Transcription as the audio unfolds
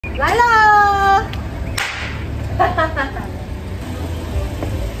来了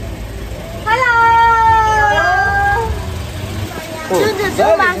 ，Hello， 兔子猪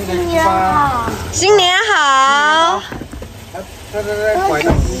妈新年好，新年好。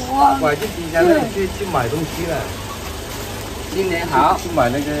拐进冰箱那里去买东西了。新年好，去买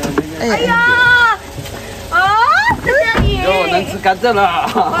那个。哎呀，哦，谢谢你。哟，能吃甘蔗了。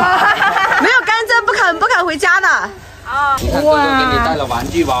没有甘蔗不肯回家的。啊，你看哥哥给你带了玩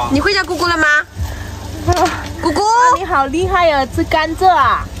具吧。你会叫姑姑了吗？姑姑，你好厉害呀，吃甘蔗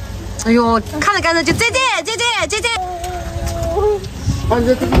啊！哎呦，看着甘蔗就姐姐。放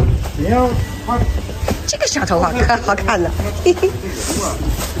这个，你要放。这个小头发可好看了。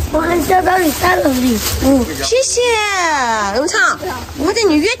我还收到你带了礼物，谢谢荣畅，我发现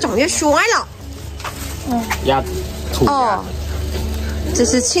你越长越帅了。鸭子，兔哦，这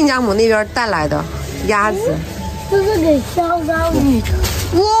是亲家母那边带来的鸭子。这是给肖少女的。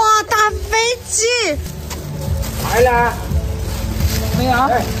哇，大飞机！来了。没有。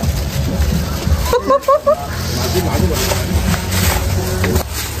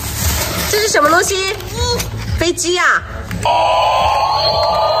这是什么东西？飞机呀！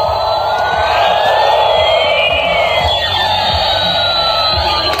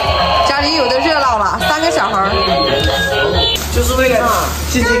家里有的热闹了，3个小孩。就是为了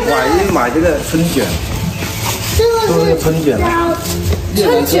进去拐运买这个春卷，做那个春卷。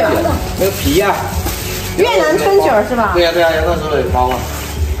春卷，那个皮呀。越南春卷是吧？对呀，那时候有包啊。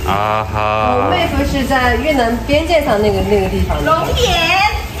啊哈。我妹夫是在越南边界上那个地方。龙眼，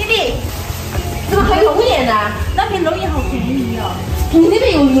弟弟，怎么还有龙眼的？那边龙眼好便宜哦。你那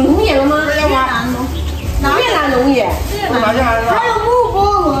边有龙眼了吗？越南龙，越南龙眼。拿下来了。还有木菠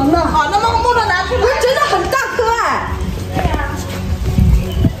萝呢。好，那木菠萝拿去。真的很大颗哎。对呀。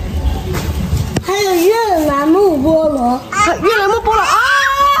还有越南木菠萝。越南木菠萝啊！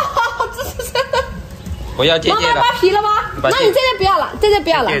这是。我要姐姐的。妈妈扒皮了吗？那你这边不要了，这边不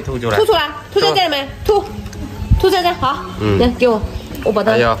要了，吐出来，吐在这里面，吐在这，好，来给我把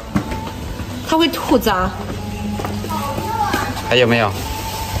它。它会吐渣。还有没有？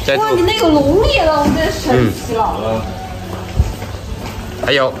哇，你那有龙眼了，我真的神奇了。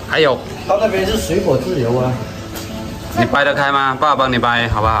还有。他那边是水果自由啊。你掰得开吗？爸爸帮你掰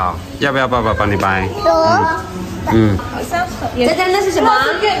好不好？要不要爸爸帮你掰？好像是。佳佳，那是什么？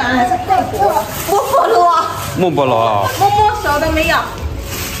越南还是泰国？木菠萝。木菠萝。摸熟的没有？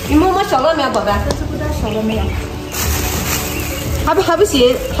你摸熟了没有，宝贝？这是不知道熟了没有？还不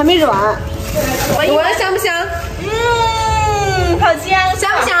行，还没软。你闻香不香？好香，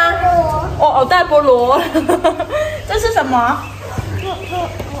香不香？哦，大菠萝。这是什么？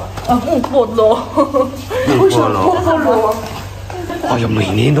木菠萝。木菠萝。哎呀，每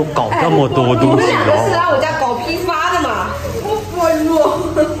年都搞这么多东西哦。是来我家搞批发的嘛。木菠萝。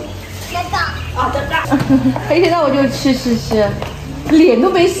这个。啊，这个。一天到晚就吃，脸都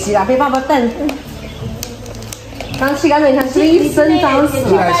没洗了，被爸爸带。刚吃干脆，像吃了一身脏死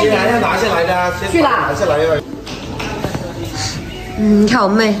了。现在要拿下来的，去了。拿下来要。你看我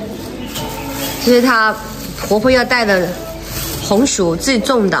妹，这是她婆婆要带的红薯，自己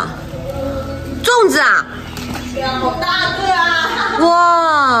种的粽子啊。好大个啊！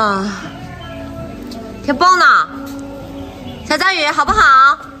哇，挺棒的。小章鱼好不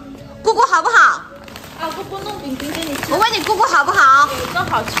好？姑姑好不好？啊，姑姑弄饼饼给你吃。我问你姑姑好不好？更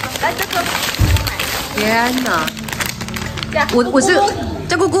好吃的，来这个。天哪！我是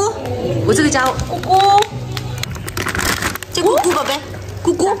叫姑姑，我这个叫姑姑，叫姑姑宝贝，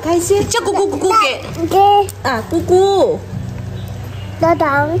姑姑开心，叫姑姑给啊姑姑，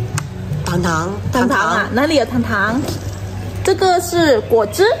糖啊，哪里有糖？这个是果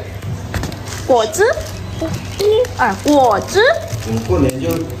汁，啊果汁。我们过年就，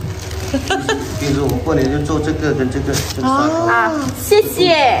比如我们过年就做这个跟这个，啊，谢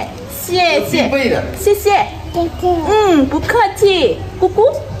谢。谢谢。不客气，姑姑。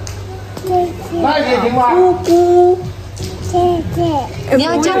姑姑。你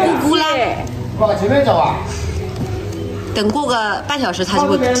要叫姑姑啦。往前面走啊。等过个半小时，他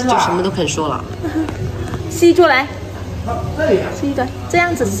就什么都肯说了。吸出来。吸的，这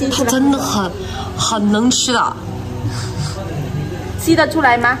样子吸出来。他真的很能吃的。吸得出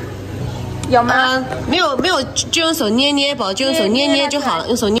来吗？有吗？没有，就用手捏，宝，就用手捏就好了，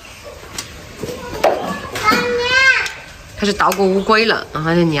用手捏。开始捣鼓乌龟了，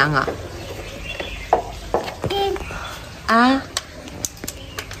还是娘啊！啊！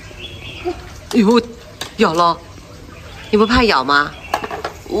哟，咬了，你不怕咬吗？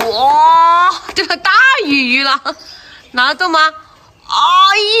哇，这个大鱼了，拿得动吗？哎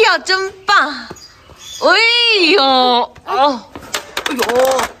呀，真棒！哎呦，哦，哎呦，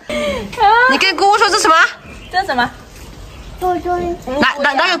跟姑姑说这什么？这是什么？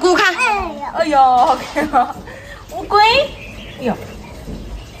拿给姑姑看。哎呦，好看啊！乌龟。哎呦，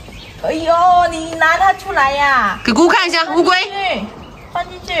哎呦，你拿它出来呀！给姑姑看一下乌龟。放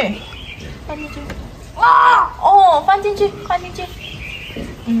进去，放进去。哇！哦，放进去，放进去。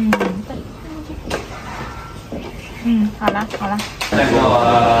嗯，放进去。嗯，好了好了。再给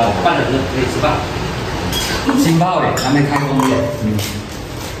我半小时可以吃饭。新泡的，还没开工的。嗯。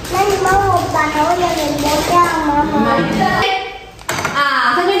那你帮我把头也给磨掉吗？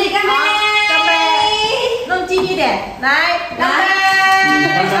啊，三兄弟干杯！干杯！弄近一点，来，干杯！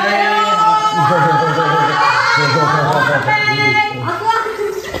干杯！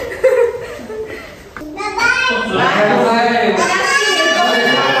拜拜。来，大家新年快乐！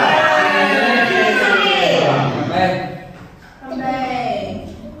干杯！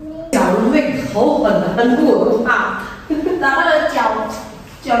小妹头很难过啊，然后的脚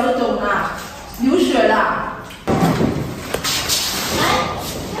都肿了，流血了。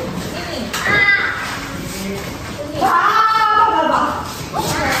哇！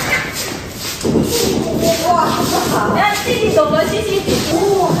你看弟弟懂得谢谢姐姐。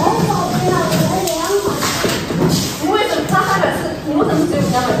你为什么他340？你为什么只有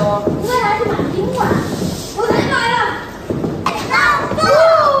200多？因为还是买宾馆。我来买了。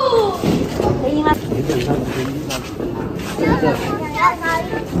可以吗？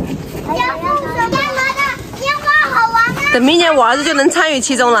等明年我儿子就能参与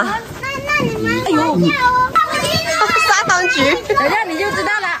其中了。那你们哎呦，砂糖橘，等下你就知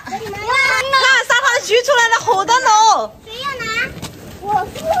道了。看砂糖橘出来了，好的呢。谁要拿？我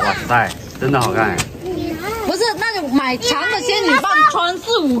是。哇塞，真的好看哎！不是，那就买长的仙女棒，穿4、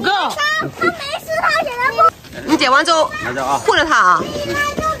5个。他没事，他写的不。你点完之后，拿着啊，护着它啊。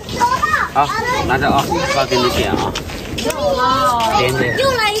好，拿着啊，爸给你点啊。点点。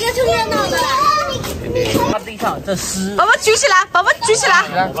又来一个出热闹的了。它地上这湿。宝宝举起来，宝宝举起来。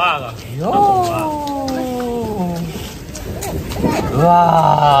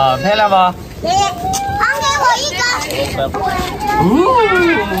哇，漂亮吧？还给我一个。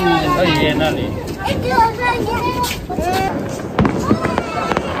那里那里。哎，给我这一个。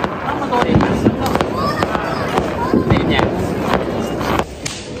那么多点湿了。点点。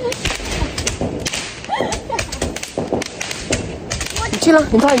你去了，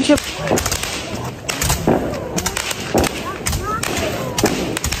你去。